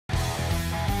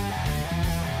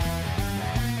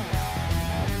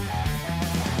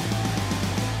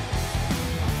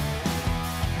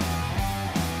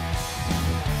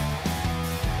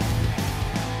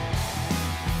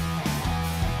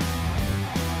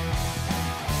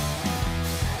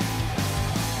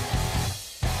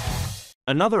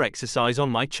Another exercise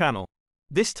on my channel.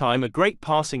 This time a great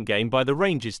passing game by the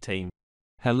Rangers team.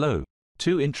 Hello.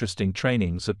 2 interesting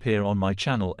trainings appear on my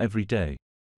channel every day.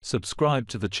 Subscribe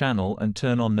to the channel and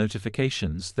turn on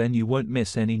notifications, then you won't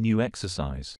miss any new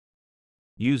exercise.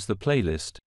 Use the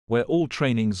playlist, where all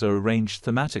trainings are arranged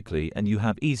thematically and you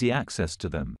have easy access to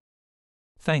them.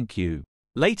 Thank you.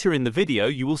 Later in the video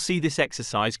you will see this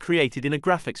exercise created in a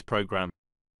graphics program.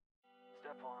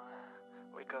 Step 1,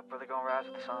 wake up early, gonna rise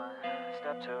with the sun.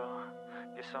 Step 2,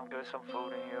 get some good, some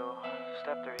food in you.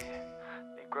 Step 3,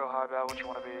 think real hard about what you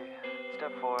wanna be.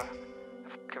 Step 4,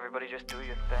 everybody just do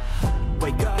your thing.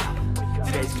 Wake up,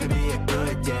 today's gonna be a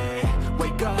good day.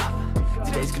 Wake up,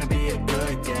 today's gonna be a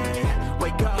good day.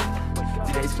 Wake up,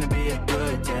 today's gonna be a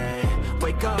good day.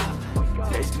 Wake up,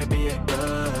 today's gonna be a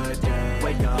good day.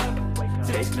 Wake up,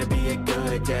 today's gonna be a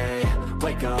good day.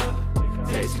 Wake up,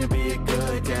 today's gonna be a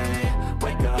good day.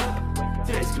 Wake up,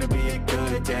 today's gonna be a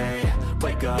good day.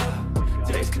 Wake up,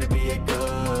 today's gonna be a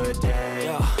good day.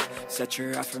 Yo. Set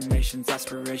your affirmations,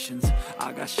 aspirations.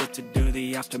 I got shit to do,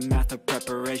 the aftermath of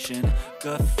preparation.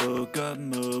 Good food, good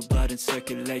mood, blood in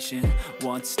circulation.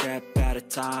 One step at a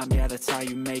time, yeah, that's how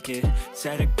you make it.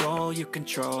 Set a goal you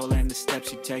control and the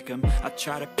steps you take them. I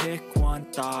try to pick one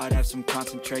thought, have some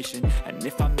concentration. And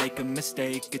if I make a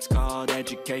mistake, it's called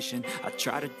education. I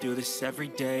try to do this every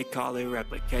day, call it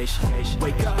replication.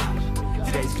 Wake up,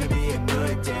 today's gonna be a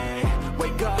good day.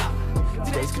 Wake up,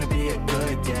 today's gonna be a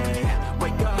good day.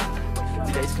 Wake up,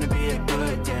 today's gonna be a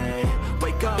good day.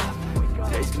 Wake up,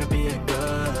 today's gonna be a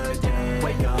good day.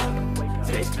 Wake up,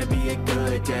 today's gonna be a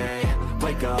good day.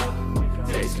 Wake up,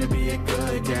 today's gonna be a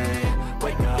good day.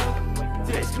 Wake up,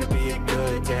 today's gonna be a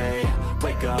good day.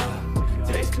 Wake up,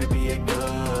 today's gonna be a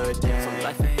good day. So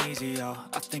life ain't easy, yo,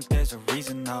 I think there's a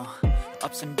reason though.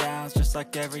 Ups and downs, just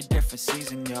like every different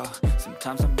season, yo.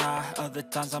 Sometimes I'm high, other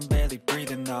times I'm barely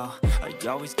breathing, though. I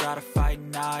always gotta fight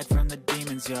and hide from the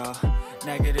demons, yo.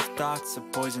 Negative thoughts are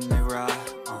poison, they rot.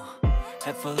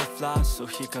 Head full of flies, so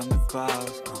here come the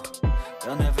clouds.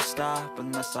 They'll never stop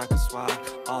unless I can swap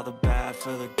all the bad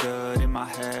for the good in my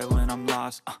head when I'm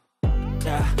lost.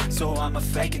 Yeah, so I'ma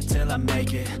fake it till I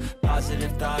make it.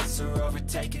 Positive thoughts are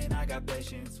overtaken, I got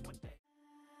patience.